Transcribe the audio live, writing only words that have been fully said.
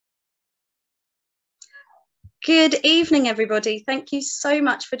Good evening, everybody. Thank you so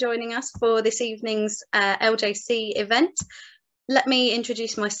much for joining us for this evening's LJC event. Let me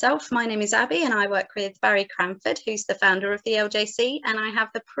introduce myself. My name is Abby and I work with Barry Cranford, who's the founder of the LJC, and I have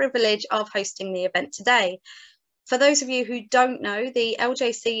the privilege of hosting the event today. For those of you who don't know, the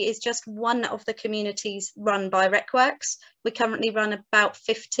LJC is just one of the communities run by RecWorks. We currently run about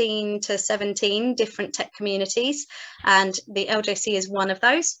 15 to 17 different tech communities, and the LJC is one of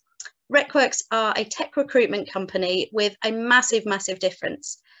those. RecWorks are a tech recruitment company with a massive, massive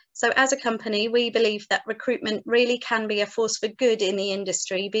difference. So as a company, we believe that recruitment really can be a force for good in the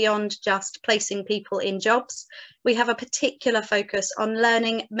industry beyond just placing people in jobs. We have a particular focus on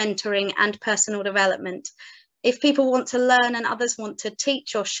learning, mentoring, and personal development. If people want to learn and others want to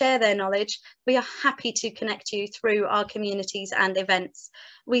teach or share their knowledge, we are happy to connect you through our communities and events.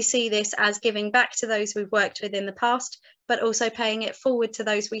 We see this as giving back to those we've worked with in the past, but also paying it forward to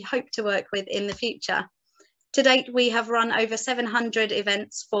those we hope to work with in the future. To date, we have run over 700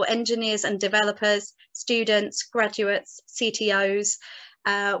 events for engineers and developers, students, graduates, CTOs.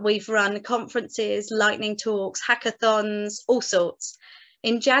 We've run conferences, lightning talks, hackathons, all sorts.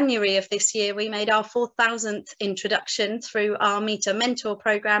 In January of this year, we made our 4,000th introduction through our Meet a Mentor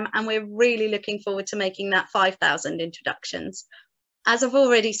program, and we're really looking forward to making that 5,000 introductions. As I've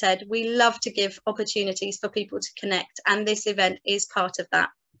already said, we love to give opportunities for people to connect, and this event is part of that.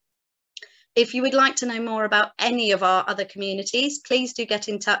 If you would like to know more about any of our other communities, please do get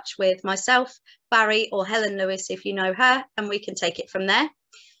in touch with myself, Barry, or Helen Lewis if you know her, and we can take it from there.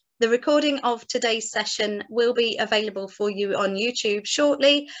 The recording of today's session will be available for you on YouTube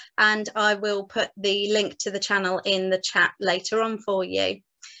shortly, and I will put the link to the channel in the chat later on for you.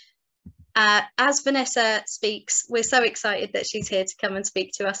 As Vanessa speaks, we're so excited that she's here to come and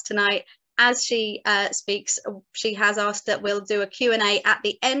speak to us tonight. As she speaks, she has asked that we'll do a Q&A at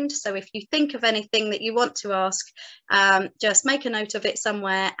the end. So if you think of anything that you want to ask, just make a note of it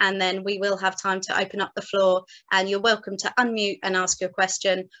somewhere, and then we will have time to open up the floor, and you're welcome to unmute and ask your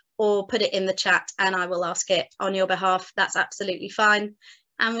question, or put it in the chat and I will ask it on your behalf. That's absolutely fine.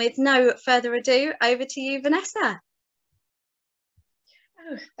 And with no further ado, over to you, Vanessa.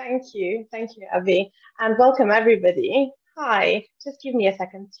 Oh, thank you, Abby, and welcome everybody. Hi, just give me a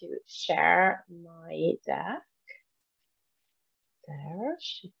second to share my deck. There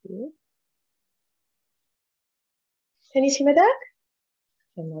should be. Can you see my deck?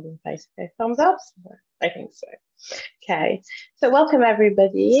 I'm not in place. Okay, thumbs up. I think so. Okay, so welcome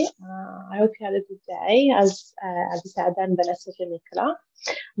everybody. I hope you had a good day. As I said, I'm Vanessa Nicola.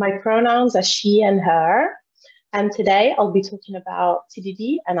 My pronouns are she and her. And today I'll be talking about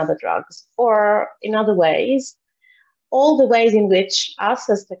TDD and other drugs, or in other ways, all the ways in which us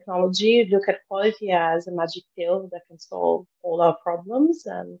as technology look at quality as a magic pill that can solve all our problems,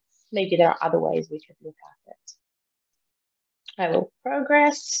 and maybe there are other ways we could look at it. I will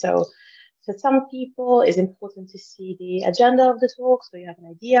progress. So for some people, it's important to see the agenda of the talk so you have an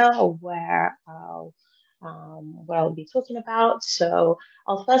idea of where I'll be talking about. So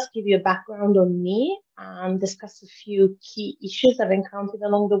I'll first give you a background on me and discuss a few key issues I've encountered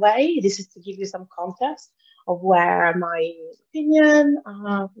along the way. This is to give you some context of where my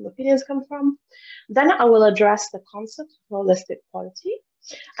opinions come from. Then I will address the concept of holistic quality,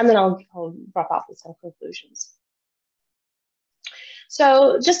 and then I'll wrap up with some conclusions.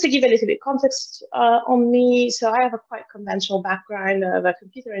 So just to give a little bit context on me, so I have a quite conventional background of a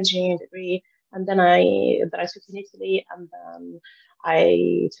computer engineering degree, and then I took in Italy, and then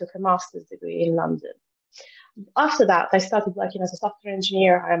I took a master's degree in London. After that, I started working as a software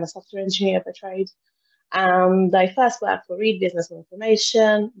engineer. I am a software engineer by trade. And I first worked for Reed Business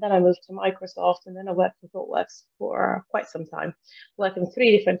Information, then I moved to Microsoft, and then I worked for ThoughtWorks for quite some time, worked in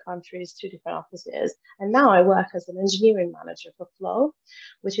 3 different countries, 2 different offices. And now I work as an engineering manager for Flow,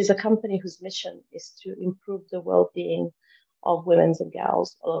 which is a company whose mission is to improve the well-being of women and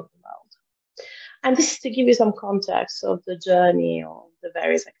girls all over the world. And this is to give you some context of the journey of the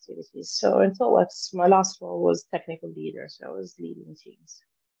various activities. So in ThoughtWorks, my last role was technical leader, so I was leading teams.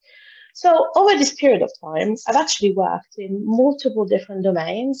 So over this period of time, I've actually worked in multiple different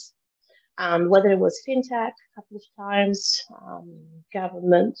domains, whether it was fintech a couple of times,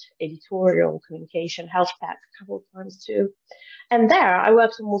 government, editorial, communication, health tech a couple of times too. And there I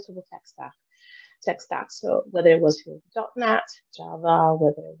worked on multiple tech stacks. So whether it was .NET, Java,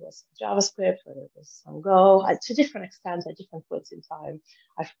 whether it was JavaScript, whether it was some Go, to different extents at different points in time,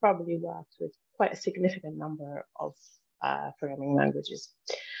 I've probably worked with quite a significant number of programming languages.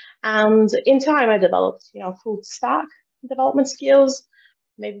 And in time, I developed, full stack development skills,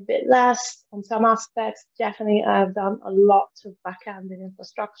 maybe a bit less on some aspects. Definitely, I've done a lot of backend and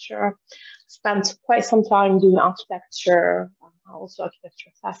infrastructure. Spent quite some time doing architecture, also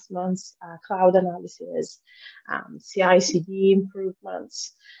architecture assessments, cloud analysis, CI/CD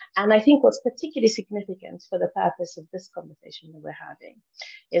improvements. And I think what's particularly significant for the purpose of this conversation that we're having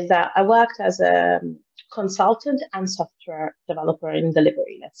is that I worked as a consultant and software developer in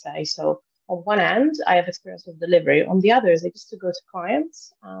delivery, let's say. So on one end, I have experience with delivery. On the others, I used to go to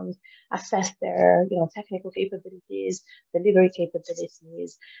clients and assess their, technical capabilities, delivery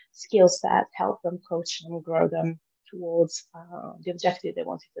capabilities, skill set, help them, coach them, grow them towards the objective they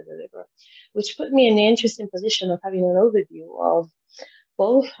wanted to deliver, which put me in the interesting position of having an overview of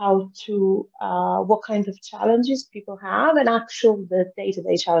both how to, what kinds of challenges people have and the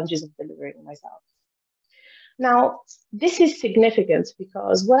day-to-day challenges of delivering myself. Now, this is significant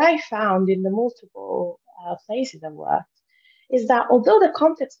because what I found in the multiple places I've worked is that although the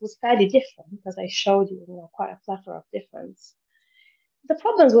context was fairly different, as I showed you, quite a plethora of difference, the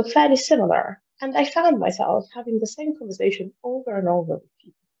problems were fairly similar. And I found myself having the same conversation over and over with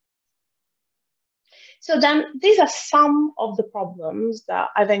people. So then these are some of the problems that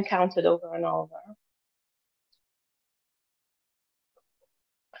I've encountered over and over.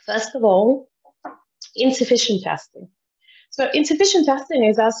 First of all, insufficient testing. So insufficient testing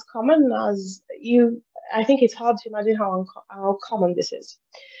is as common as I think it's hard to imagine how common this is.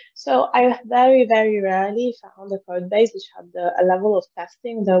 So I very, very rarely found a code base which had a level of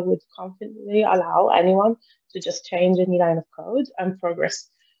testing that would confidently allow anyone to just change any line of code and progress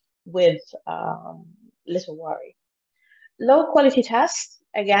with little worry. Low quality tests,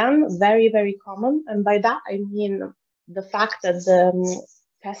 again, very, very common. And by that, I mean the fact that the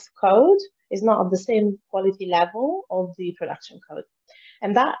test code is not of the same quality level of the production code.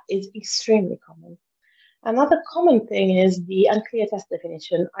 And that is extremely common. Another common thing is the unclear test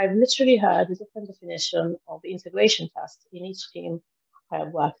definition. I've literally heard a different definition of the integration test in each team I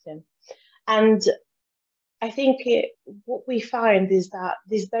have worked in. And I think what we find is that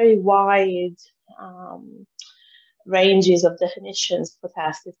these very wide ranges of definitions for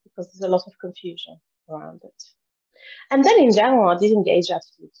tests is because there's a lot of confusion around it. And then in general, a disengaged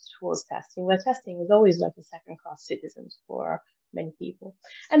attitude towards testing, where testing is always like a second-class citizen for many people.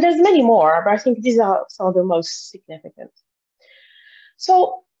 And there's many more, but I think these are some of the most significant.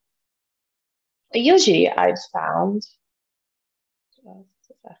 So usually I've found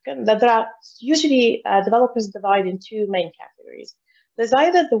that there are usually developers divide in two main categories. There's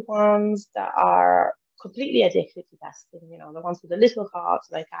either the ones that are completely addicted to testing, the ones with a little heart,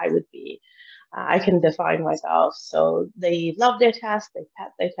 like I would be. I can define myself. So they love their test, they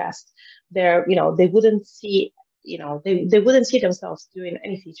pet their test. They wouldn't see, they wouldn't see themselves doing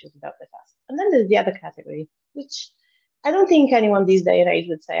any features without the test. And then there's the other category, which I don't think anyone these day and age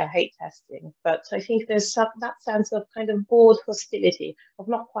would say I hate testing, but I think there's that sense of kind of bored hostility of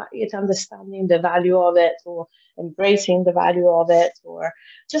not quite yet understanding the value of it or embracing the value of it or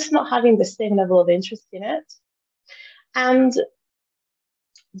just not having the same level of interest in it. And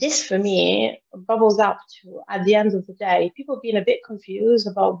this, for me, bubbles up to, at the end of the day, people being a bit confused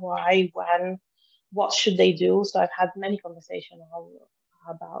about why, when, what should they do. So I've had many conversations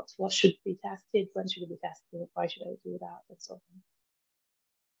about what should be tested, when should it be tested, why should I do that, and so on.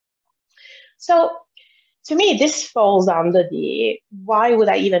 So to me, this falls under the why would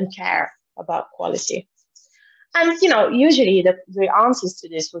I even care about quality? And usually the answers to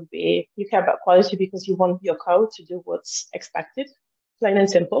this would be you care about quality because you want your code to do what's expected, plain and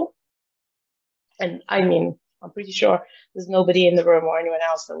simple. And I mean, I'm pretty sure there's nobody in the room or anyone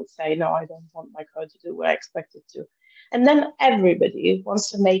else that would say, no, I don't want my code to do what I expect it to. And then everybody wants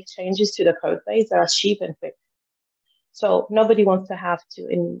to make changes to the code base that are cheap and quick. So nobody wants to have to,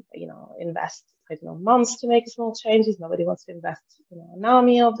 invest, months to make small changes. Nobody wants to invest, an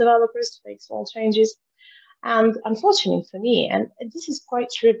army of developers to make small changes. And unfortunately for me, and this is quite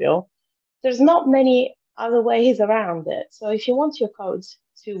trivial, there's not many other ways around it. So if you want your code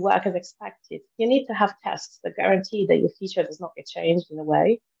to work as expected, you need to have tests that guarantee that your feature does not get changed in a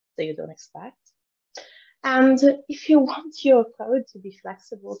way that you don't expect. And if you want your code to be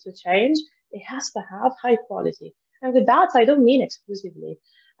flexible to change, it has to have high quality. And with that, I don't mean exclusively,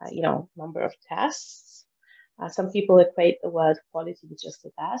 number of tests. Some people equate the word quality with just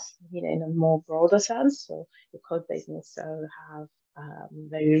a test, in a more broader sense. So your code base needs to have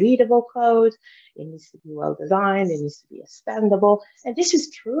very readable code. It needs to be well designed. It needs to be extendable. And this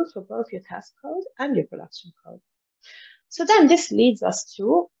is true for both your test code and your production code. So then this leads us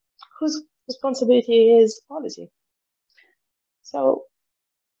to whose responsibility is quality. So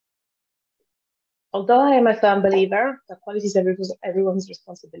Although I am a firm believer that quality is everyone's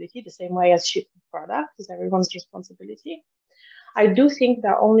responsibility, the same way as shipping product is everyone's responsibility, I do think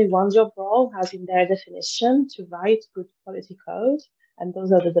that only one job role has in their definition to write good quality code, and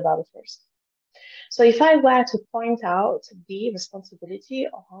those are the developers. So if I were to point out the responsibility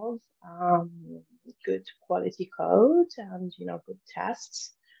of good quality code and good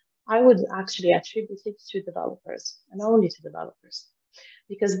tests, I would actually attribute it to developers and only to developers,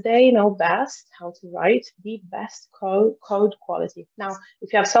 because they know best how to write the best code quality. Now,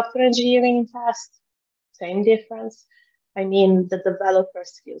 if you have software engineering test, same difference. I mean, the developer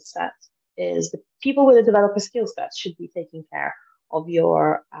skill set is the people with a developer skill set should be taking care of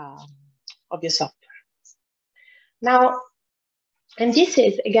your software. Now, and this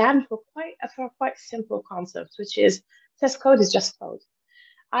is again for quite simple concept, which is test code is just code.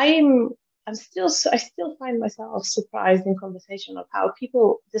 I still find myself surprised in conversation of how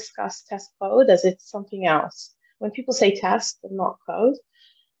people discuss test code as it's something else. When people say test and not code,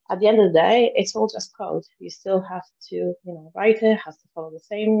 at the end of the day, it's all just code. You still have to, write it, has to follow the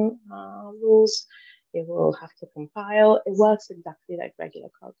same rules. It will have to compile. It works exactly like regular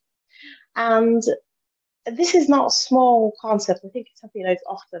code. And this is not a small concept. I think it's something that is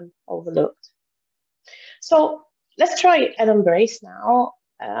often overlooked. So let's try and embrace now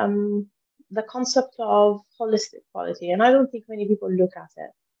the concept of holistic quality. And I don't think many people look at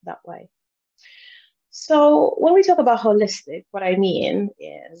it that way. So when we talk about holistic, what I mean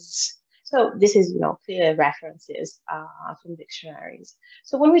is, so this is, clear references from dictionaries.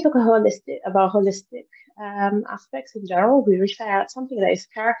 So when we talk about holistic aspects in general, we refer to something that is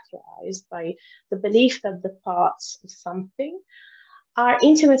characterized by the belief that the parts of something are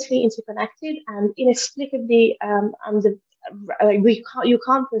intimately interconnected and inexplicably, you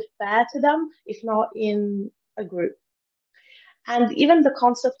can't refer to them if not in a group. And even the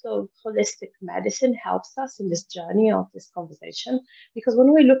concept of holistic medicine helps us in this journey of this conversation, because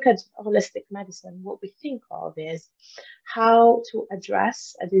when we look at holistic medicine, what we think of is how to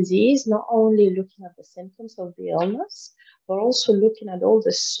address a disease, not only looking at the symptoms of the illness, but also looking at all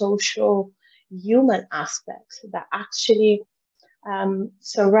the social human aspects that actually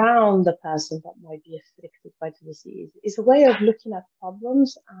surround the person that might be afflicted by the disease. It's a way of looking at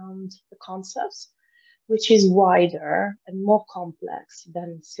problems and the concepts which is wider and more complex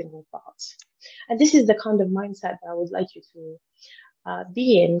than single parts. And this is the kind of mindset that I would like you to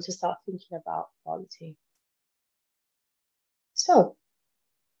be in to start thinking about quality. So,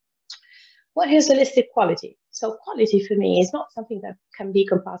 what is holistic quality? So quality for me is not something that can be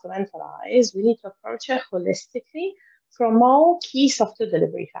compartmentalized. We need to approach it holistically from all key software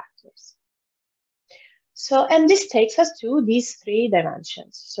delivery factors. So, and this takes us to these three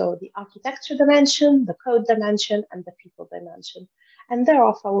dimensions. So the architecture dimension, the code dimension, and the people dimension. And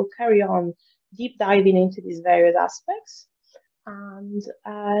thereof, I will carry on deep diving into these various aspects and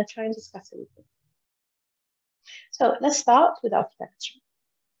try and discuss it with you. So let's start with architecture.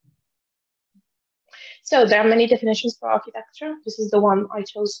 So there are many definitions for architecture. This is the one I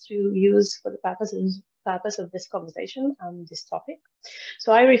chose to use for the purpose of this conversation and this topic.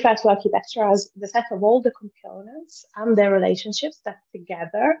 So I refer to architecture as the set of all the components and their relationships that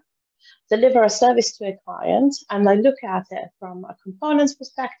together deliver a service to a client. And I look at it from a components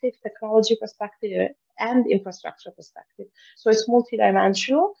perspective, technology perspective, and infrastructure perspective. So it's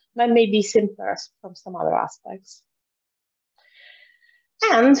multidimensional, but maybe simpler from some other aspects.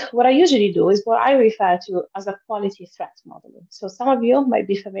 And what I usually do is what I refer to as a quality threat modeling. So some of you might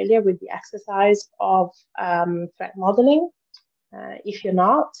be familiar with the exercise of threat modeling. If you're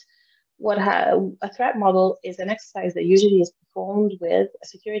not, a threat model is an exercise that usually is performed with a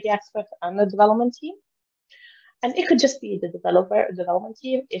security expert and a development team. And it could just be the development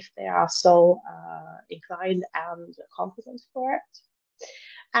team if they are so inclined and competent for it.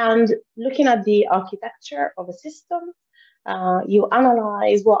 And looking at the architecture of a system, you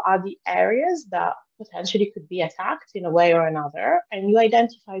analyze what are the areas that potentially could be attacked in a way or another, and you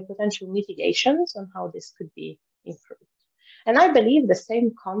identify potential mitigations on how this could be improved. And I believe the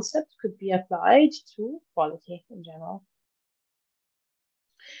same concept could be applied to quality in general.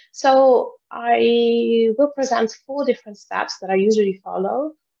 So I will present 4 different steps that I usually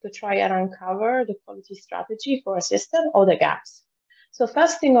follow to try and uncover the quality strategy for a system or the gaps. So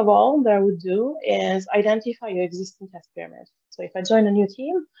first thing of all that I would do is identify your existing test pyramid. So if I join a new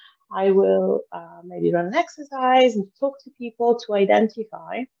team, I will maybe run an exercise and talk to people to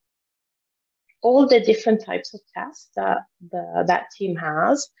identify all the different types of tests that that team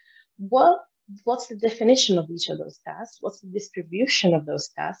has. What's the definition of each of those tests? What's the distribution of those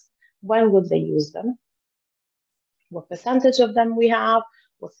tests? When would they use them? What percentage of them we have?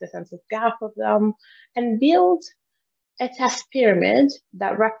 what's the sense of gap of them, and build a test pyramid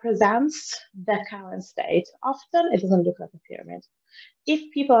that represents the current state. Often it doesn't look like a pyramid.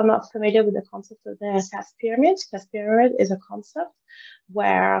 If people are not familiar with the concept of the test pyramid is a concept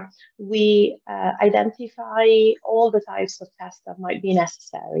where we identify all the types of tests that might be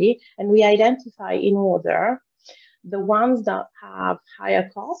necessary, and we identify in order the ones that have higher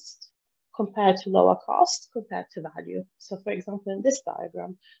cost compared to lower cost compared to value. So for example, in this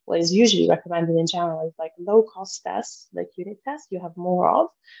diagram, what is usually recommended in general is like low cost tests, like unit tests, you have more of,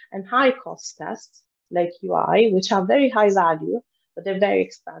 and high cost tests, like UI, which have very high value, but they're very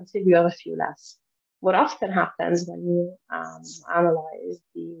expensive, you have a few less. What often happens when you analyze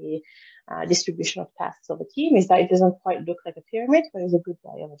the distribution of tests of a team is that it doesn't quite look like a pyramid, but it's a good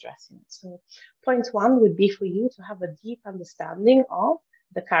way of addressing it. So point one would be for you to have a deep understanding of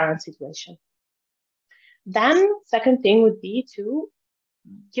the current situation. Then second thing would be to,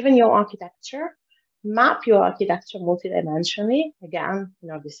 given your architecture, map your architecture multidimensionally. Again,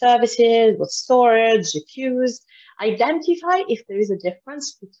 the services, what storage, the queues. Identify if there is a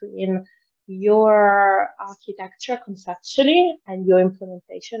difference between your architecture conceptually and your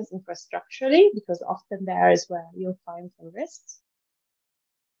implementation infrastructurally, because often there is where you'll find some risks.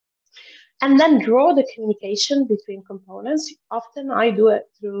 And then draw the communication between components. Often I do it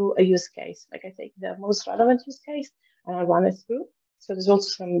through a use case. Like I take the most relevant use case and I run it through. So there's also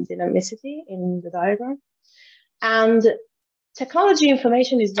some dynamicity in the diagram. And technology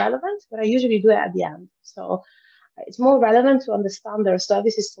information is relevant, but I usually do it at the end. So it's more relevant to understand their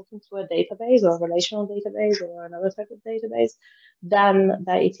services talking to a database or a relational database or another type of database than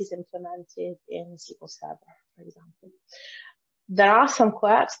that it is implemented in SQL Server, for example. There are some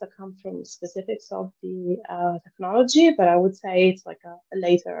quirks that come from specifics of the technology, but I would say it's like a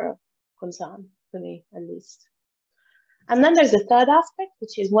later concern for me, at least. And then there's a third aspect,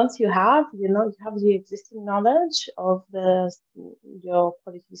 which is once you have, you have the existing knowledge of your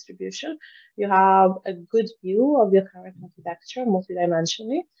quality distribution, you have a good view of your current architecture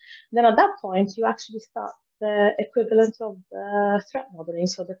multidimensionally. Then at that point, you actually start the equivalent of the threat modeling,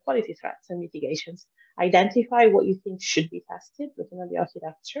 so the quality threats and mitigations. Identify what you think should be tested within the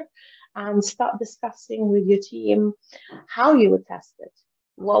architecture and start discussing with your team how you would test it.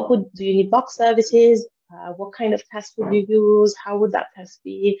 Do you need box services? What kind of test would you use? How would that test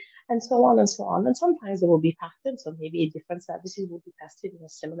be? And so on and so on. And sometimes there will be patterns, so maybe different services will be tested in a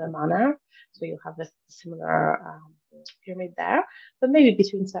similar manner. So you have a similar pyramid there, but maybe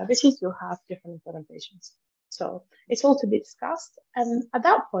between services, you'll have different implementations. So it's all to be discussed. And at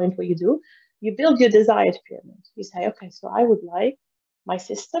that point, what you do, you build your desired pyramid. You say, okay, so I would like my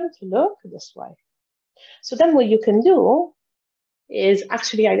system to look this way. So then what you can do is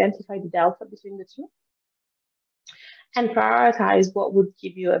actually identify the delta between the two and prioritize what would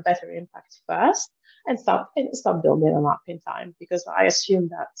give you a better impact first and start building them up in time, because I assume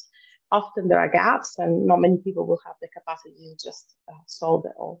that often there are gaps and not many people will have the capacity to just solve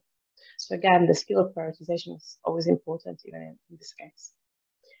it all. So again, the skill of prioritization is always important even in this case.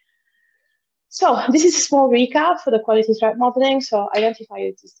 So this is a small recap for the quality threat modeling. So identify your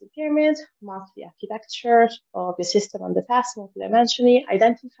existing pyramid, mark the architecture of the system and the test multidimensionally,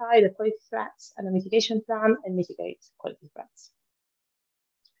 identify the quality threats and the mitigation plan, and mitigate quality threats.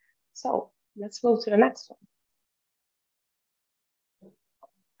 So let's move to the next one.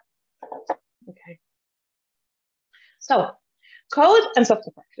 Okay. So code and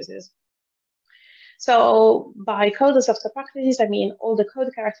software practices. So by code and software practices, I mean all the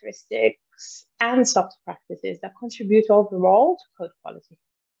code characteristics and software practices that contribute overall to code quality.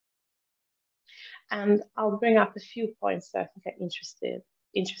 And I'll bring up a few points that I think are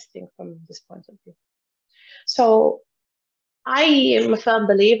interesting from this point of view. So I am a firm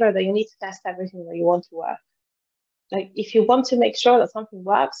believer that you need to test everything that you want to work. Like if you want to make sure that something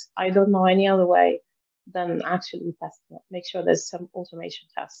works, I don't know any other way than actually testing it. Make sure there's some automation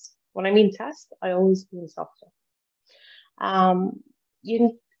tests. When I mean test, I always mean software. My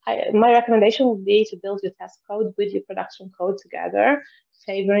recommendation would be to build your test code with your production code together,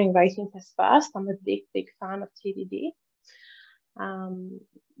 favoring writing tests first. I'm a big fan of TDD.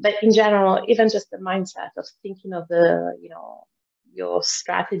 But in general, even just the mindset of thinking of your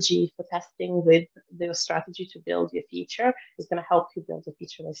strategy for testing with your strategy to build your feature is going to help you build a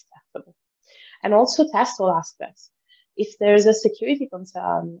feature that is testable. And also test all aspects. If there's a security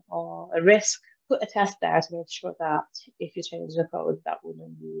concern or a risk, put a test there to make sure that if you change the code, that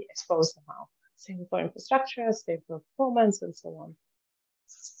wouldn't be exposed somehow. Same for infrastructure, same for performance, and so on.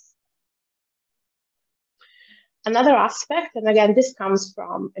 Another aspect, and again, this comes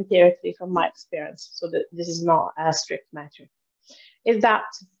from empirically from my experience, so that this is not a strict metric, is that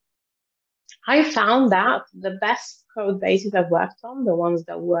I found that the best code bases I've worked on, the ones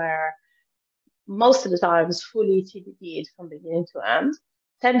that were most of the times fully TDD'd from beginning to end,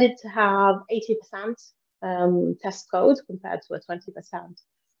 tended to have 80% test code compared to a 20%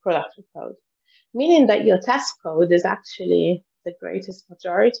 production code, meaning that your test code is actually the greatest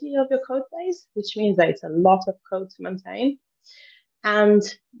majority of your code base, which means that it's a lot of code to maintain. And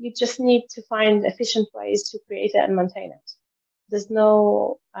you just need to find efficient ways to create it and maintain it. There's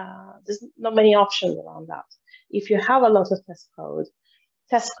not many options around that. If you have a lot of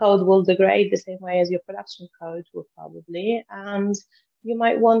test code will degrade the same way as your production code will probably, and you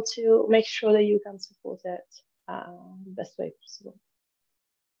might want to make sure that you can support it the best way possible.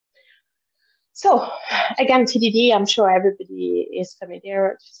 So again, TDD, I'm sure everybody is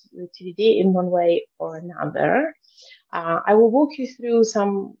familiar with TDD in one way or another. I will walk you through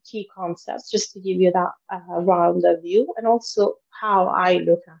some key concepts just to give you that rounder view, and also how I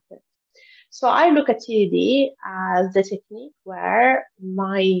look at it. So I look at TDD as the technique where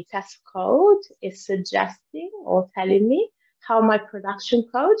my test code is suggesting or telling me how my production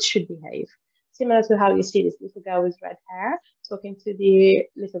code should behave. Similar to how you see this little girl with red hair talking to the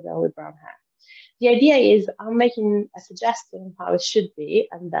little girl with brown hair. The idea is I'm making a suggestion of how it should be,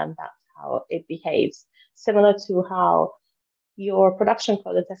 and then that's how it behaves. Similar to how your production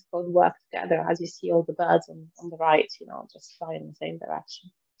code and test code work together, as you see all the birds on the right, just fly in the same direction.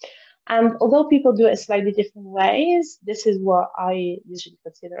 And although people do it slightly different ways, this is what I usually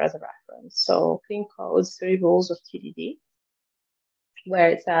consider as a reference. So Clean Code's 3 rules of TDD, where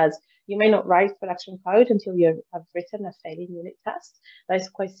it says you may not write production code until you have written a failing unit test. That is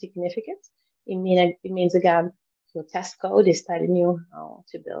quite significant. It means, again, your test code is telling you how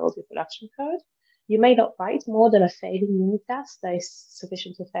to build your production code. You may not write more than a failing unit test that is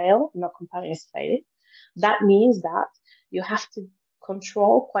sufficient to fail, not comparing is failing. That means that you have to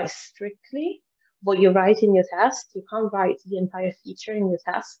control quite strictly what you write in your test. You can't write the entire feature in your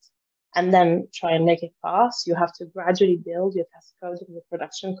test and then try and make it pass. You have to gradually build your test code and your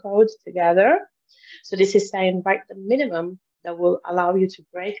production code together. So this is saying write the minimum that will allow you to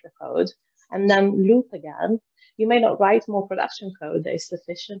break the code and then loop again. You may not write more production code that is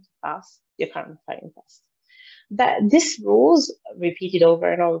sufficient to pass your current failing test. These rules, repeated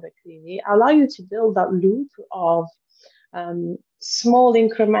over and over clearly, allow you to build that loop of small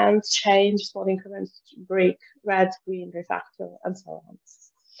increments, change, small increments, break, red, green, refactor, and so on.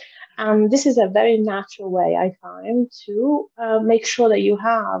 And this is a very natural way, I find, to make sure that you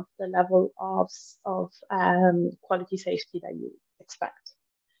have the level of quality safety that you expect,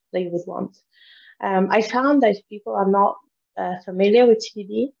 that you would want. I found that if people are not familiar with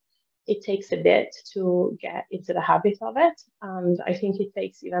TDD, it takes a bit to get into the habit of it. And I think it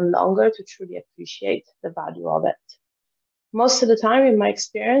takes even longer to truly appreciate the value of it. Most of the time, in my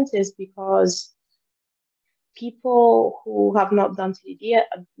experience, is because people who have not done TDD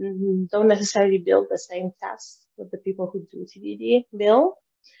don't necessarily build the same tests that the people who do TDD build.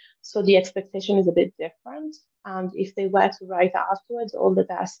 So the expectation is a bit different. And if they were to write afterwards all the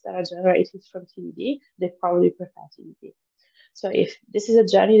tests that are generated from TDD, they probably prefer TDD. So if this is a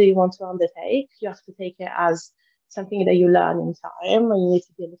journey that you want to undertake, you have to take it as something that you learn in time, and you need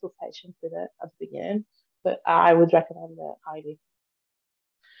to be a little patient with it at the beginning. But I would recommend it highly.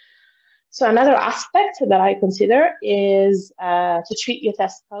 So another aspect that I consider is to treat your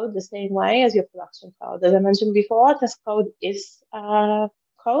test code the same way as your production code. As I mentioned before, test code is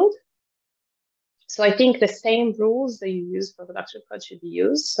code. So I think the same rules that you use for production code should be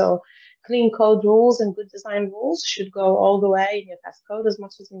used. So clean code rules and good design rules should go all the way in your test code as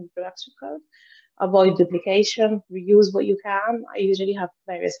much as in your production code. Avoid duplication, reuse what you can. I usually have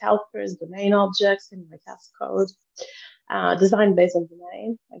various helpers, domain objects in my test code. Design based on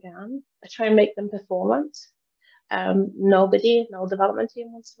domain, again. I try and make them performant. No development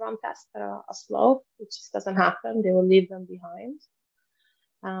team wants to run tests that are slow. It just doesn't happen. They will leave them behind.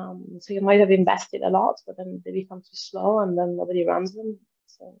 So you might have invested a lot, but then they become too slow and then nobody runs them.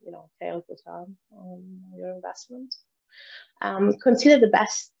 So, failed return on your investment. Consider the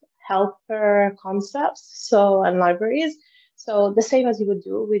best helper concepts and libraries. So the same as you would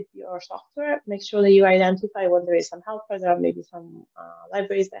do with your software, make sure that you identify when there is some helper. There are maybe some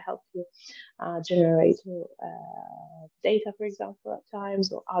libraries that help you generate data, for example, at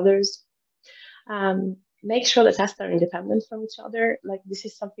times, or others. Make sure the tests are independent from each other. Like, this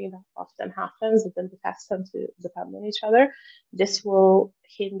is something that often happens, that then the tests tend to depend on each other. This will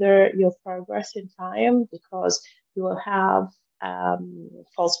hinder your progress in time because you will have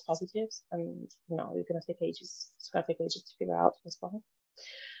false positives, and you're going to take ages. It's going to take ages to figure out what's wrong.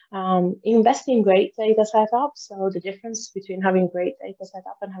 Invest in great data setup. So the difference between having great data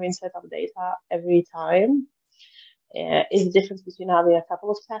setup and having set up data every time is the difference between having a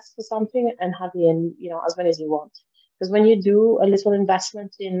couple of tests for something and having, as many as you want. Because when you do a little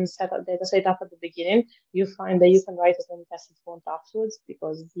investment in data setup at the beginning, you find that you can write as many tests as you want afterwards,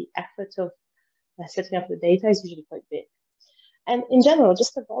 because the effort of setting up the data is usually quite big. And in general,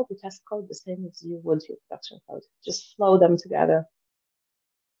 just avoid the test code the same as you would your production code. Just flow them together.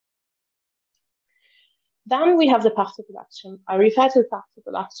 Then we have the path to production. I refer to the path to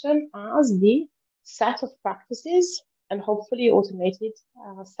production as the set of practices and hopefully automated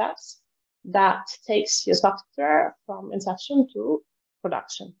steps that takes your software from inception to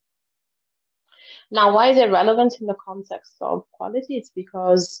production. Now, why is it relevant in the context of quality? It's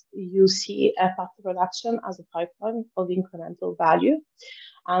because you see a path to production as a pipeline of incremental value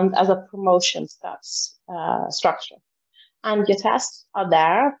and as a promotion steps structure. And your tests are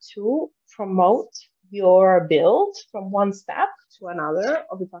there to promote your build from one step to another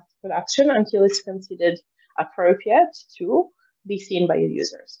of the path to production until it's considered appropriate to be seen by your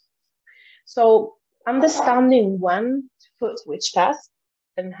users. So understanding when to put which test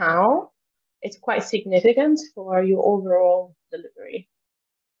and how, it's quite significant for your overall delivery.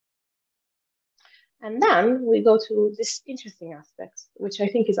 And then we go to this interesting aspect, which I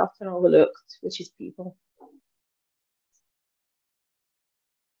think is often overlooked, which is people.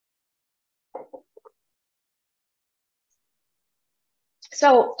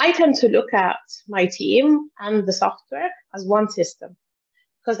 So I tend to look at my team and the software as one system,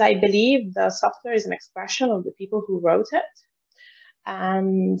 because I believe the software is an expression of the people who wrote it.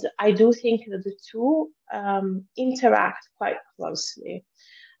 And I do think that the two interact quite closely.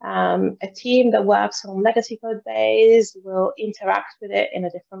 A team that works on legacy code base will interact with it in a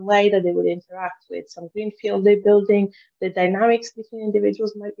different way that they would interact with some greenfield they're building. The dynamics between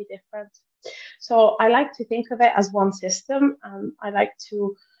individuals might be different. So I like to think of it as one system, and I like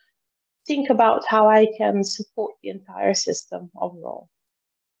to think about how I can support the entire system overall.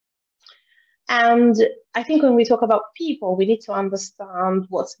 And I think when we talk about people, we need to understand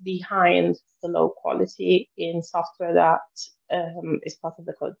what's behind the low quality in software that is part of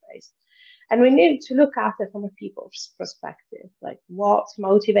the code base. And we need to look at it from a people's perspective, like what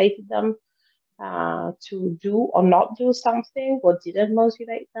motivated them to do or not do something, what didn't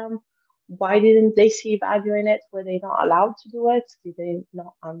motivate them, why didn't they see value in it, were they not allowed to do it, did they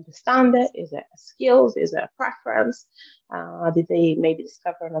not understand it, is it a skills, is it a preference, did they maybe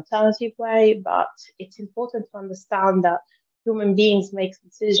discover an alternative way? But it's important to understand that human beings make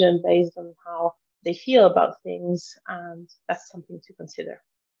decisions based on how they feel about things, and that's something to consider.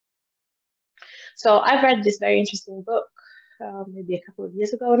 So I've read this very interesting book maybe a couple of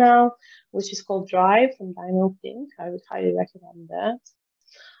years ago now, which is called Drive from Daniel Pink. I would highly recommend that.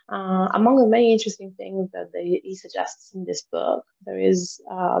 Among the many interesting things that he suggests in this book, there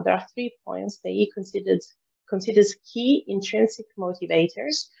are 3 points that he considers key intrinsic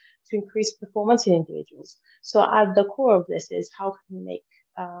motivators to increase performance in individuals. So at the core of this is how can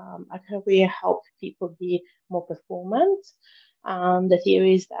we help people be more performant? The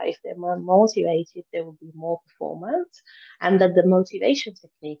theory is that if they're more motivated, they will be more performant, and that the motivation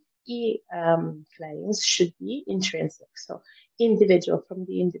technique he claims should be intrinsic, so individual from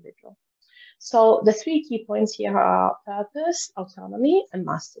the individual. So the 3 key points here are purpose, autonomy, and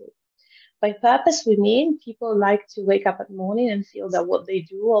mastery. By purpose, we mean people like to wake up in the morning and feel that what they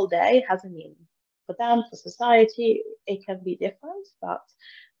do all day has a meaning. For them, for society, it can be different, but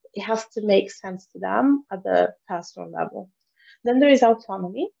it has to make sense to them at the personal level. Then there is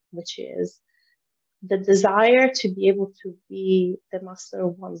autonomy, which is the desire to be able to be the master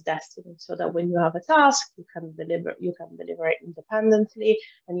of one's destiny, so that when you have a task, you can deliver it independently,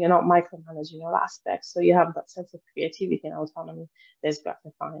 and you're not micromanaging all aspects. So you have that sense of creativity and autonomy that is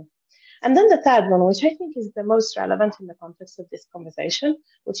gratifying. And then the third one, which I think is the most relevant in the context of this conversation,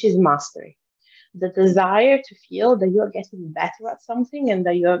 which is mastery. The desire to feel that you're getting better at something and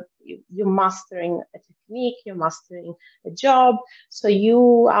that you're mastering a technique, you're mastering a job. So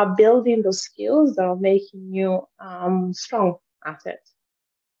you are building those skills that are making you strong at it.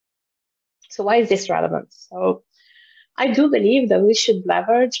 So why is this relevant? So I do believe that we should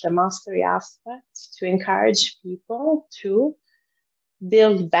leverage the mastery aspect to encourage people to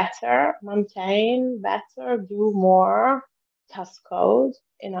build better, maintain better, do more test code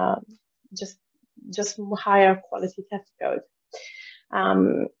in a just higher quality test code.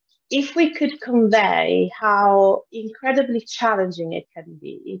 If we could convey how incredibly challenging it can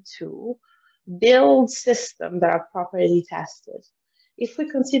be to build systems that are properly tested, if we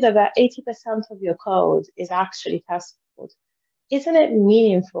consider that 80% of your code is actually test code, isn't it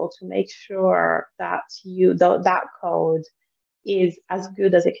meaningful to make sure that that code is as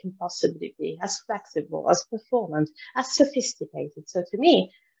good as it can possibly be, as flexible, as performant, as sophisticated? So to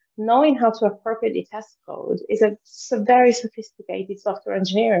me, knowing how to appropriately test code is a very sophisticated software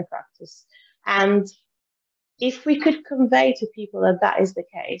engineering practice. And if we could convey to people that that is the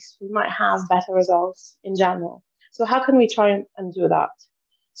case, we might have better results in general. So how can we try and do that?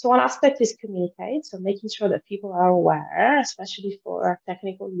 So one aspect is communicate, so making sure that people are aware, especially for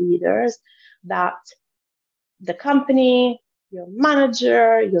technical leaders, that the company, your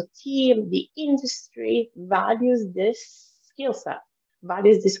manager, your team, the industry values this skill set,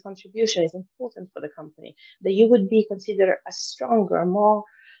 values this contribution, is important for the company, that you would be considered a stronger, more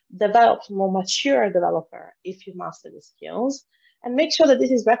developed, more mature developer if you master the skills, and make sure that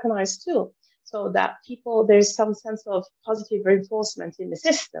this is recognized too, so that there's some sense of positive reinforcement in the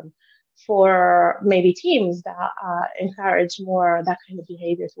system for maybe teams that encourage more that kind of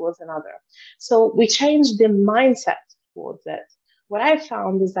behavior towards another. So we change the mindset towards it. What I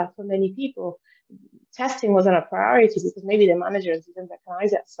found is that for many people, testing wasn't a priority because maybe the managers didn't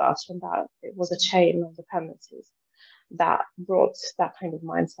recognize it as such, and that it was a chain of dependencies that brought that kind of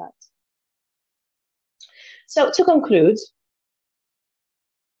mindset. So to conclude,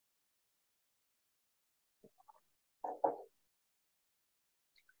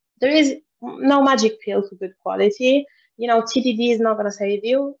 there is no magic pill for good quality. You know, TDD is not going to save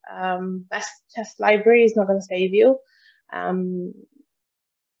you. Best test library is not going to save you.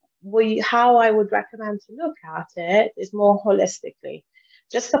 How I would recommend to look at it is more holistically.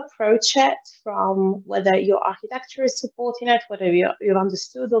 Just approach it from whether your architecture is supporting it, whether you've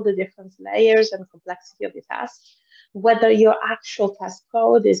understood all the different layers and complexity of the test, whether your actual test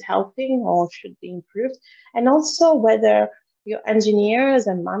code is helping or should be improved, and also whether your engineers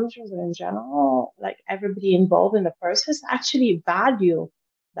and managers in general, like everybody involved in the process, actually value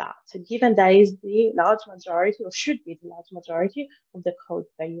that, given that is the large majority, or should be the large majority, of the code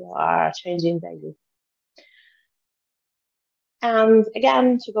that you are changing daily. And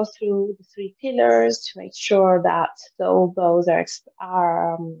again, to go through the 3 pillars to make sure that all those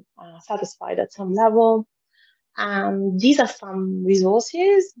are satisfied at some level. And these are some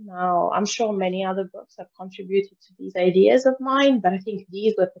resources. Now, I'm sure many other books have contributed to these ideas of mine, but I think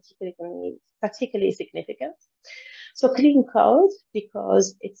these were particularly significant. So Clean Code,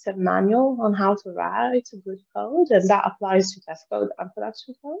 because it's a manual on how to write a good code, and that applies to test code and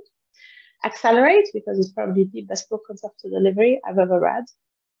production code. Accelerate, because it's probably the best book on software delivery I've ever read.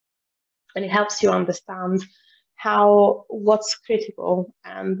 And it helps you understand what's critical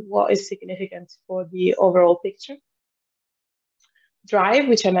and what is significant for the overall picture. Drive,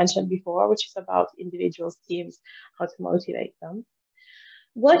 which I mentioned before, which is about individuals, teams, how to motivate them.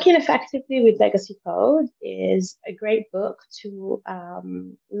 Working Effectively with Legacy Code is a great book to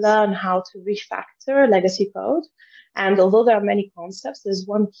learn how to refactor legacy code. And although there are many concepts, there's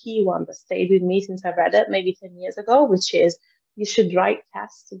one key one that stayed with me since I read it maybe 10 years ago, which is you should write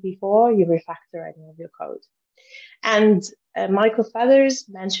tests before you refactor any of your code. And Michael Feathers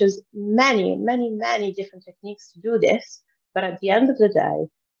mentions many different techniques to do this. But at the end of the day,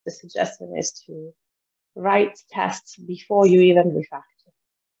 the suggestion is to write tests before you even refactor.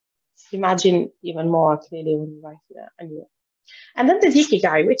 Imagine even more clearly when you write it anew. And then there's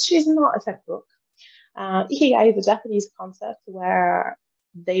Ikigai, which is not a tech book. Ikigai is a Japanese concept where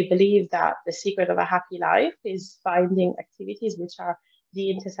they believe that the secret of a happy life is finding activities which are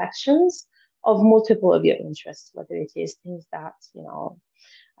the intersections of multiple of your interests, whether it is things that,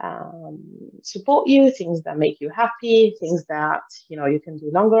 support you, things that make you happy, things that, you can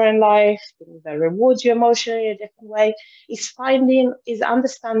do longer in life, things that reward you emotionally in a different way, is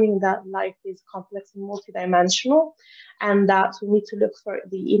understanding that life is complex and multidimensional, and that we need to look for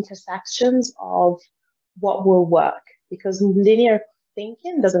the intersections of what will work, because linear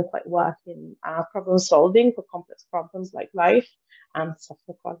thinking doesn't quite work in problem solving for complex problems like life and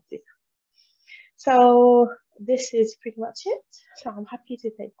software quality. So this is pretty much it. So I'm happy to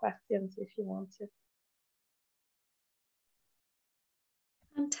take questions if you want to.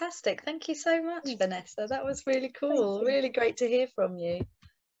 Fantastic. Thank you so much, Vanessa. That was really cool. Really great to hear from you.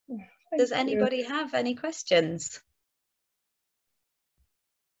 Does anybody have any questions?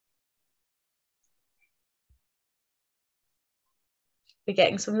 We're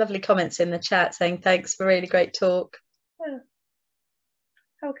getting some lovely comments in the chat saying thanks for a really great talk. Oh,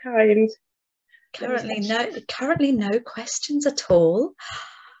 how kind. Currently no questions at all.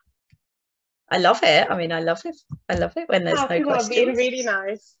 I love it. I mean, I love it when there's no people questions. People are being really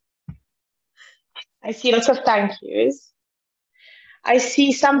nice. I see lots of thank yous. I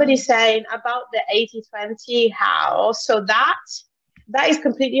see somebody saying about the 80-20 how. So that is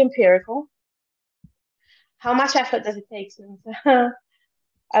completely empirical. How much effort does it take to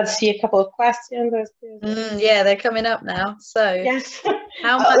I see a couple of questions. Yeah, they're coming up now. So yes.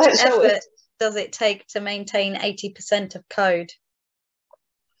 How much effort does it take to maintain 80% of code?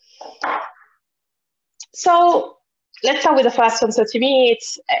 So let's start with the first one. So to me,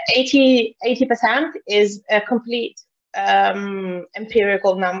 it's 80% is a complete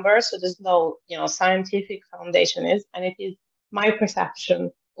empirical number. So there's no scientific foundation and it is my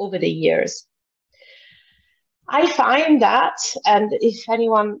perception over the years. I find that, and if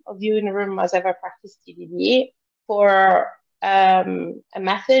anyone of you in the room has ever practiced TDD, for a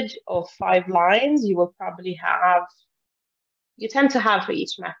method of 5 lines, you tend to have for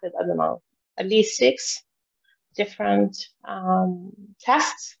each method, I don't know, at least 6 different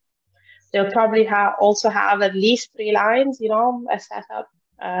tests. They'll probably also have at least 3 lines, a setup,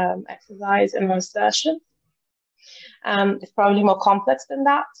 exercise, and an assertion. It's probably more complex than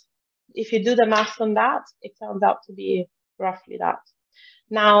that. If you do the math on that, it turns out to be roughly that.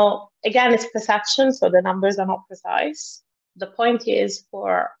 Now, again, it's perception, so the numbers are not precise. The point is,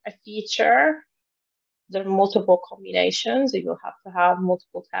 for a feature, there are multiple combinations. You will have to have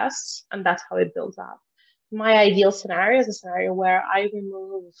multiple tests, and that's how it builds up. My ideal scenario is a scenario where I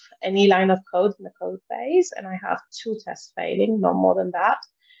remove any line of code in the code base, and I have 2 tests failing, no more than that.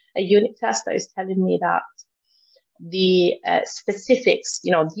 A unit test that is telling me that the specifics,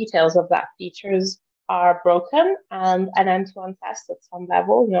 details of that features are broken, and an end-to-end test at some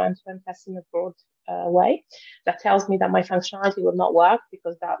level, end-to-end test in a broad way, that tells me that my functionality will not work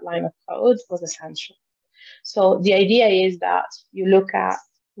because that line of code was essential. So the idea is that you look at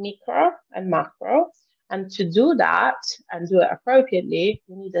micro and macro, and to do that and do it appropriately,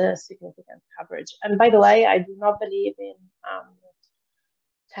 you need a significant coverage. And by the way, I do not believe in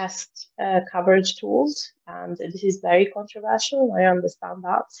test coverage tools, and this is very controversial. I understand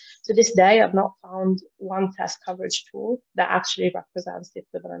that. To this day, I've not found one test coverage tool that actually represents the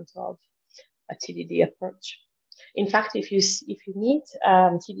equivalent of a TDD approach. In fact, if you meet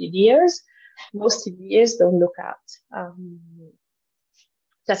TDDers, most TDDers don't look at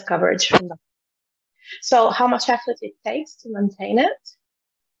test coverage. So how much effort it takes to maintain it?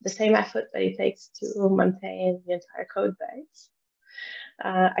 The same effort that it takes to maintain the entire code base.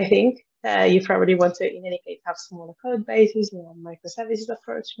 I think you probably want to, in any case, have smaller code bases, microservices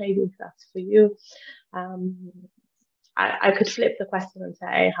approach, maybe if that's for you. I could flip the question and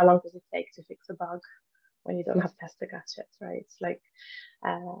say, how long does it take to fix a bug when you don't have tester gadgets, right? It's like,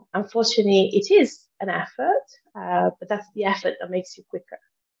 unfortunately, it is an effort, but that's the effort that makes you quicker,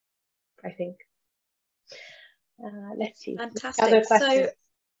 I think. Let's see. Fantastic. So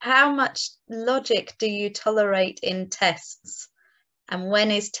how much logic do you tolerate in tests? And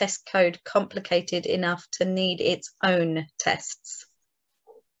when is test code complicated enough to need its own tests?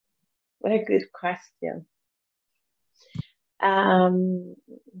 What a good question.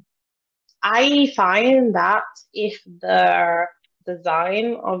 I find that if the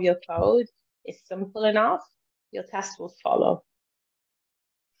design of your code is simple enough, your test will follow.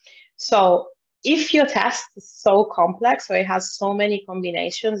 So if your test is so complex, or it has so many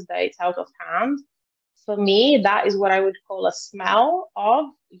combinations that it's out of hand, for me, that is what I would call a smell of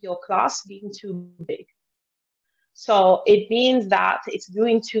your class being too big. So it means that it's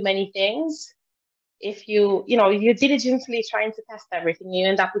doing too many things. If you're diligently trying to test everything, you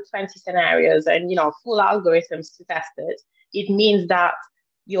end up with 20 scenarios and, full algorithms to test it. It means that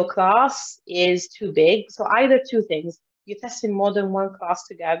your class is too big. So either 2 things: you're testing more than one class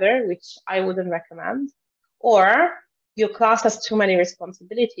together, which I wouldn't recommend, or your class has too many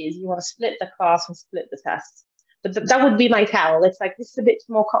responsibilities. You want to split the class and split the tests. But that would be my tell. It's like, this is a bit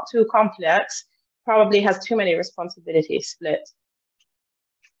too complex, probably has too many responsibilities, split.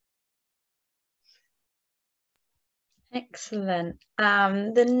 Excellent.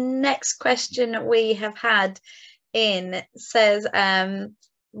 The next question we have had in says,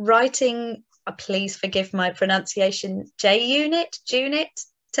 writing, please forgive my pronunciation, JUnit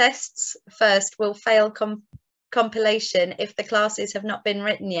tests first will fail compilation if the classes have not been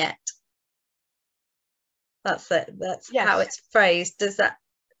written yet. That's it. That's yes. How it's phrased. Does that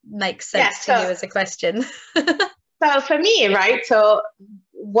make sense to you as a question? So for me, right, so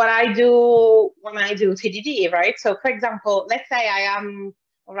what I do when I do TDD, right? So for example, let's say I am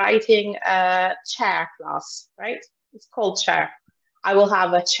writing a chair class, right? It's called chair. I will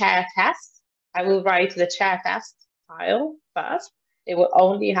have a chair test. I will write the chair test file first. It will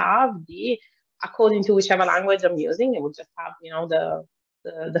only have according to whichever language I'm using, it will just have,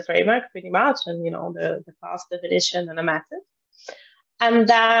 the framework pretty much, and, the class definition and a method. And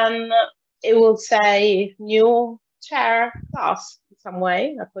then it will say new chair class in some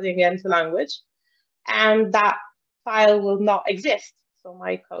way, according again to language. And that file will not exist. So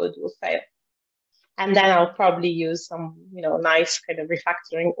my code will fail. And then I'll probably use some, nice kind of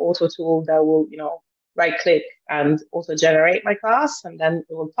refactoring auto tool that will, right click and auto generate my class, and then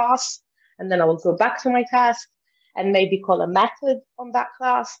it will pass. And then I will go back to my test and maybe call a method on that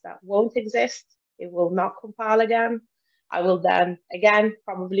class that won't exist. It will not compile again. I will then, again,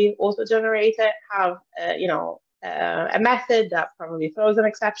 probably auto generate it, have, a method that probably throws an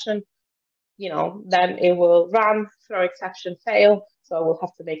exception. Then it will run, throw exception, fail. So I will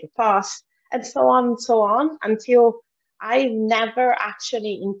have to make a pass, and so on, until I've never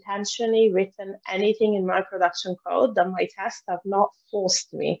actually intentionally written anything in my production code that my tests have not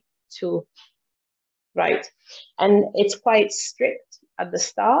forced me to write. And it's quite strict at the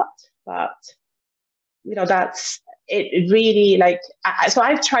start, but that's it really, like, so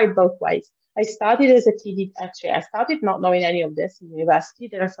I've tried both ways. I started as a TDD, actually, I started not knowing any of this in university,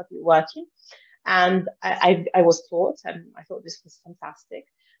 then I started working, and I was taught, and I thought this was fantastic.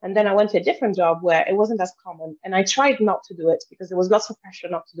 And then I went to a different job where it wasn't as common, and I tried not to do it because there was lots of pressure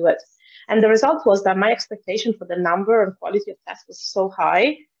not to do it. And the result was that my expectation for the number and quality of tests was so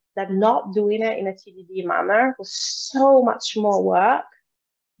high that not doing it in a TDD manner was so much more work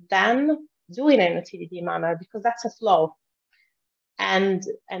than doing it in a TDD manner, because that's a flow. And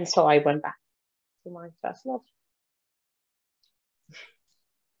so I went back to my first love.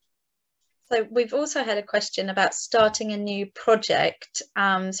 So we've also had a question about starting a new project.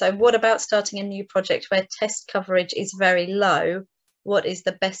 So what about starting a new project where test coverage is very low? What is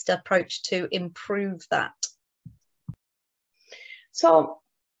the best approach to improve that? So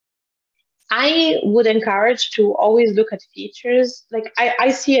I would encourage to always look at features. Like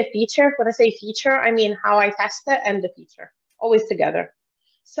I see a feature. When I say feature, I mean how I test it and the feature, always together.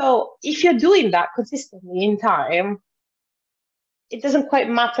 So if you're doing that consistently in time, it doesn't quite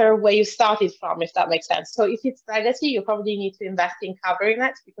matter where you started from, if that makes sense. So if it's legacy, you probably need to invest in covering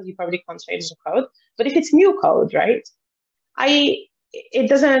it because you probably can't change the code. But if it's new code, right? It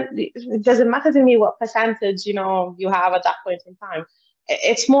doesn't matter to me what percentage, you have at that point in time.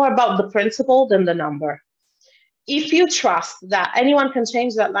 It's more about the principle than the number. If you trust that anyone can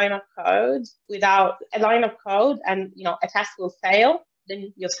change that line of code without a line of code and, a test will fail,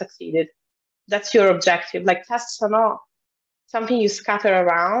 then you've succeeded. That's your objective. Like, tests are not something you scatter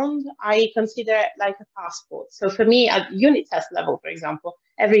around. I consider it like a passport. So for me, at unit test level, for example,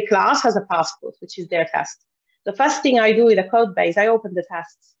 every class has a passport, which is their test. The first thing I do with a code base, I open the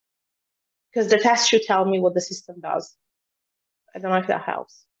tests, because the test should tell me what the system does. I don't know if that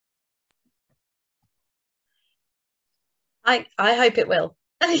helps. I hope it will.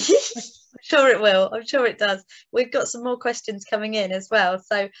 I'm sure it will. I'm sure it does. We've got some more questions coming in as well.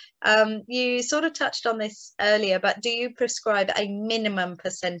 So you sort of touched on this earlier, but do you prescribe a minimum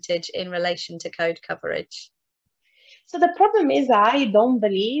percentage in relation to code coverage? So the problem is, I don't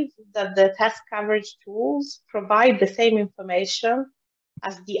believe that the test coverage tools provide the same information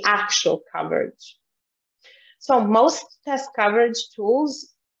as the actual coverage. So most test coverage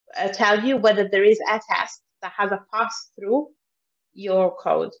tools tell you whether there is a test that has a pass through your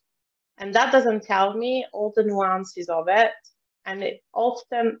code. And that doesn't tell me all the nuances of it. And it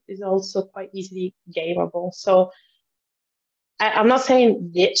often is also quite easily gameable. So I'm not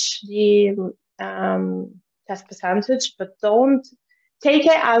saying ditch the test percentage, but don't take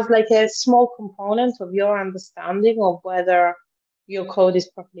it as like a small component of your understanding of whether your code is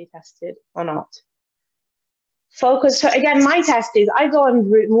properly tested or not. Focus. So again, my test is I go and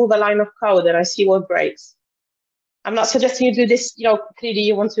remove a line of code and I see what breaks. I'm not suggesting you do this, clearly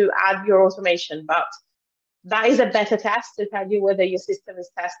you want to add your automation, but that is a better test to tell you whether your system is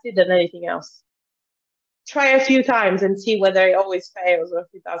tested than anything else. Try a few times and see whether it always fails or if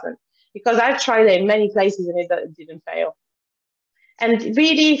it doesn't. Because I've tried it in many places and it didn't fail. And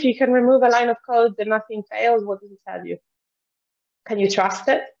really, if you can remove a line of code and nothing fails, what does it tell you? Can you trust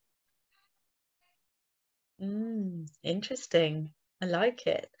it? Interesting. I like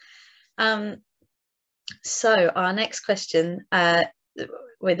it. So our next question,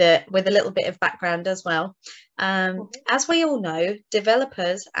 with a little bit of background as well. As we all know,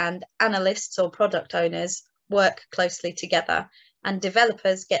 developers and analysts or product owners work closely together, and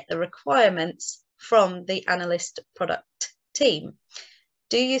developers get the requirements from the analyst product team.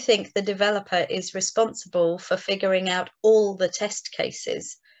 Do you think the developer is responsible for figuring out all the test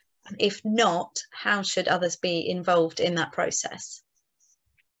cases? If not, how should others be involved in that process?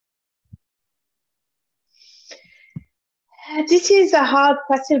 This is a hard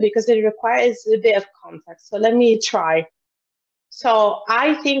question because it requires a bit of context. So let me try. So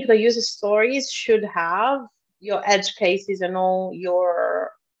I think the user stories should have your edge cases and all your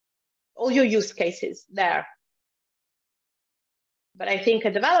use cases there. But I think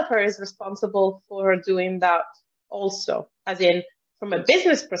a developer is responsible for doing that also, as in, from a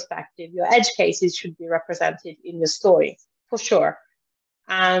business perspective, your edge cases should be represented in your story, for sure.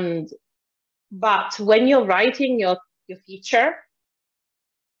 But when you're writing your feature,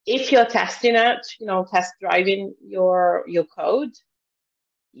 if you're testing it, test driving your code,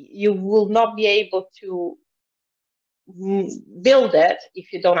 you will not be able to build it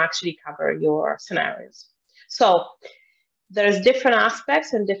if you don't actually cover your scenarios. So there's different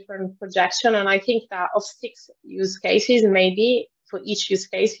aspects and different projection. And I think that of 6 use cases, maybe for each use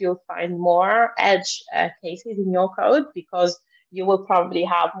case, you'll find more edge cases in your code, because you will probably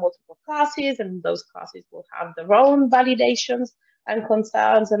have multiple classes, and those classes will have their own validations and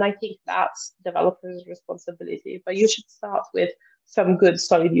concerns. And I think that's developers' responsibility. But you should start with some good,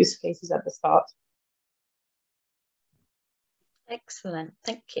 solid use cases at the start. Excellent,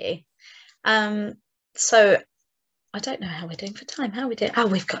 thank you. So I don't know how we're doing for time. How are we doing? Oh,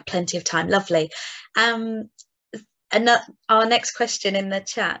 we've got plenty of time. Lovely. And our next question in the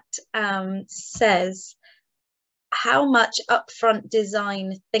chat says, how much upfront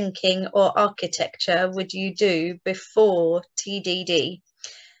design thinking or architecture would you do before TDD?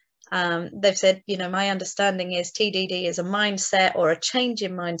 They've said, my understanding is TDD is a mindset or a change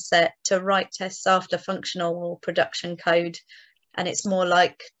in mindset to write tests after functional or production code. And it's more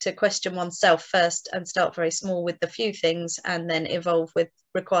like to question oneself first and start very small with the few things and then evolve with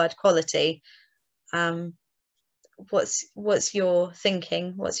required quality. What's your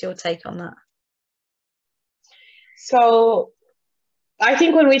thinking? What's your take on that? So I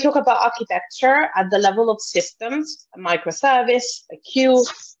think when we talk about architecture at the level of systems, a microservice, a queue,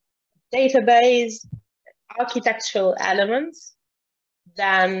 database, architectural elements,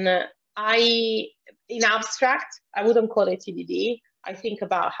 then in abstract, I wouldn't call it TDD. I think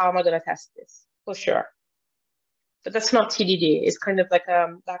about how am I going to test this, for sure. But that's not TDD. It's kind of like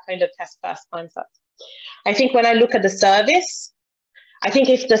that kind of test first mindset. I think when I look at the service, I think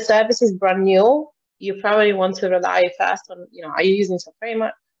if the service is brand new, you probably want to rely first on, are you using some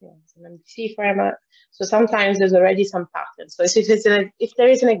framework? Some MVC framework. So sometimes there's already some patterns. So if there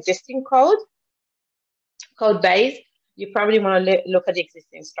is an existing code base, you probably want to look at the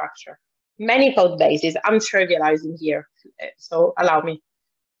existing structure. Many code bases, I'm trivializing here, so allow me,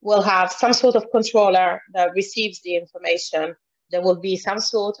 will have some sort of controller that receives the information. There will be some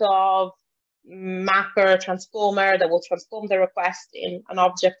sort of mapper, transformer that will transform the request in an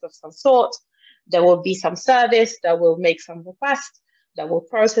object of some sort. There will be some service that will make some request, that will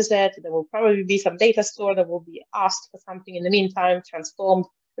process it. There will probably be some data store that will be asked for something in the meantime, transformed,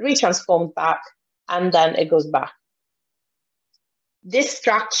 retransformed back, and then it goes back. This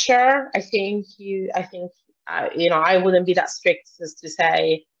structure, I wouldn't be that strict as to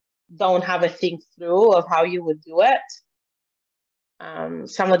say, don't have a think through of how you would do it.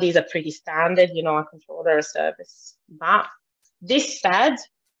 Some of these are pretty standard, a controller, a service, map. This said,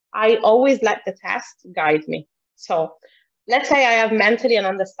 I always let the test guide me. So let's say I have mentally an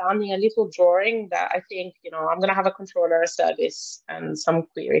understanding, a little drawing that I think, I'm going to have a controller, a service, and some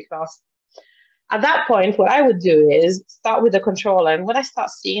query class. At that point, what I would do is start with the controller. And when I start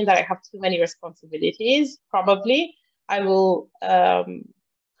seeing that I have too many responsibilities, probably I will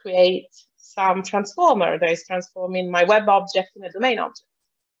create some transformer that is transforming my web object in a domain object.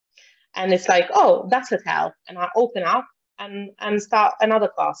 And it's like, oh, that's a tell. And I open up and start another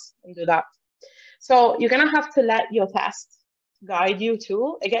class and do that. So you're going to have to let your test guide you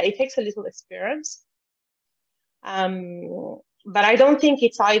too. Again, it takes a little experience. But I don't think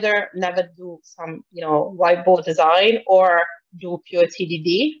it's either never do some, whiteboard design or do pure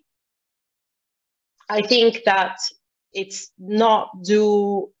TDD. I think that it's not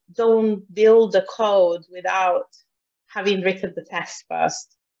don't build the code without having written the test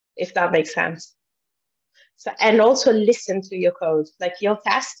first, if that makes sense. So, and also listen to your code, like your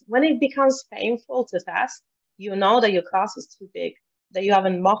test, when it becomes painful to test, you know that your class is too big, that you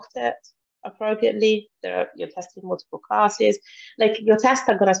haven't mocked it appropriately, you're testing multiple classes. Like your tests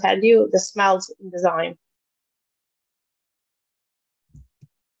are going to tell you the smells in design.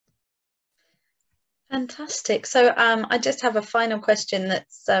 Fantastic. So I just have a final question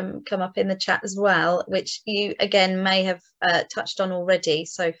that's come up in the chat as well, which you again may have touched on already,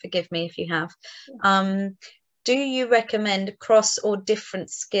 so forgive me if you have. Do you recommend cross or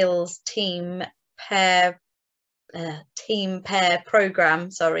different skills team pair program,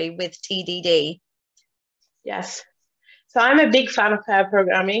 with TDD? Yes. So I'm a big fan of pair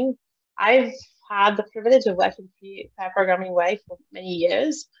programming. I've had the privilege of working the pair programming way for many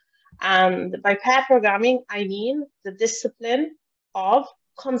years. And by pair programming, I mean the discipline of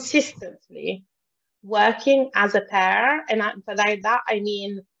consistently working as a pair. And by that, I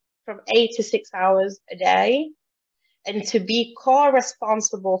mean from 8 to 6 hours a day, and to be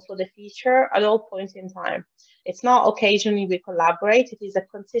co-responsible for the feature at all points in time. It's not occasionally we collaborate. It is a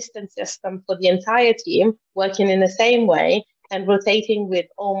consistent system for the entire team working in the same way and rotating with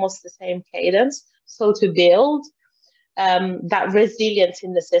almost the same cadence. So to build that resilience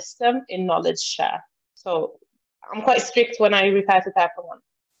in the system in knowledge share. So I'm quite strict when I refer to pair programming.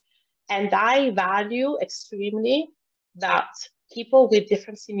 And I value extremely that people with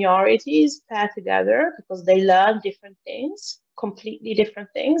different seniorities pair together because they learn different things, completely different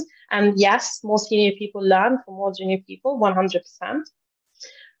things. And yes, more senior people learn from more junior people, 100%.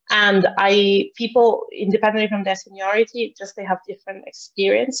 And people, independently from their seniority, just they have different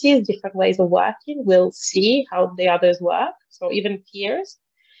experiences, different ways of working, will see how the others work. So even peers.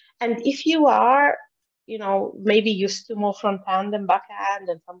 And if you are, maybe used to more front end than back end,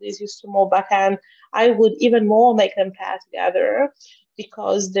 and somebody's used to more back end, I would even more make them pair together,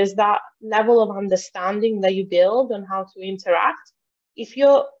 because there's that level of understanding that you build on how to interact. If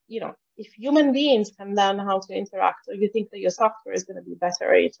if human beings can learn how to interact, or you think that your software is going to be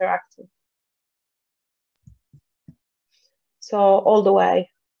better at interacting. So all the way.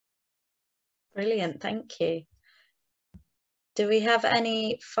 Brilliant, thank you. Do we have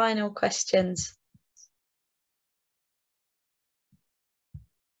any final questions?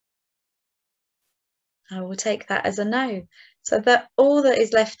 I will take that as a no. So all that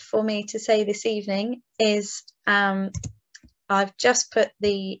is left for me to say this evening is I've just put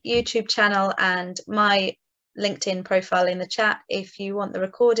the YouTube channel and my LinkedIn profile in the chat. If you want the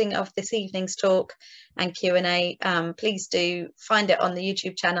recording of this evening's talk and Q&A, please do find it on the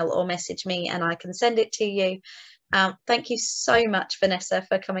YouTube channel or message me and I can send it to you. Thank you so much, Vanessa,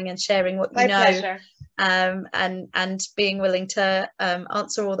 for coming and sharing what you know. My pleasure. And being willing to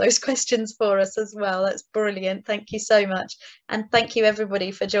answer all those questions for us as well. That's brilliant. Thank you so much. And thank you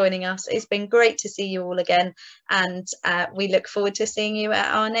everybody for joining us. It's been great to see you all again. And we look forward to seeing you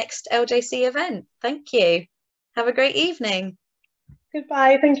at our next LJC event. Thank you. Have a great evening.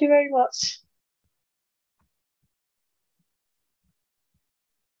 Goodbye. Thank you very much.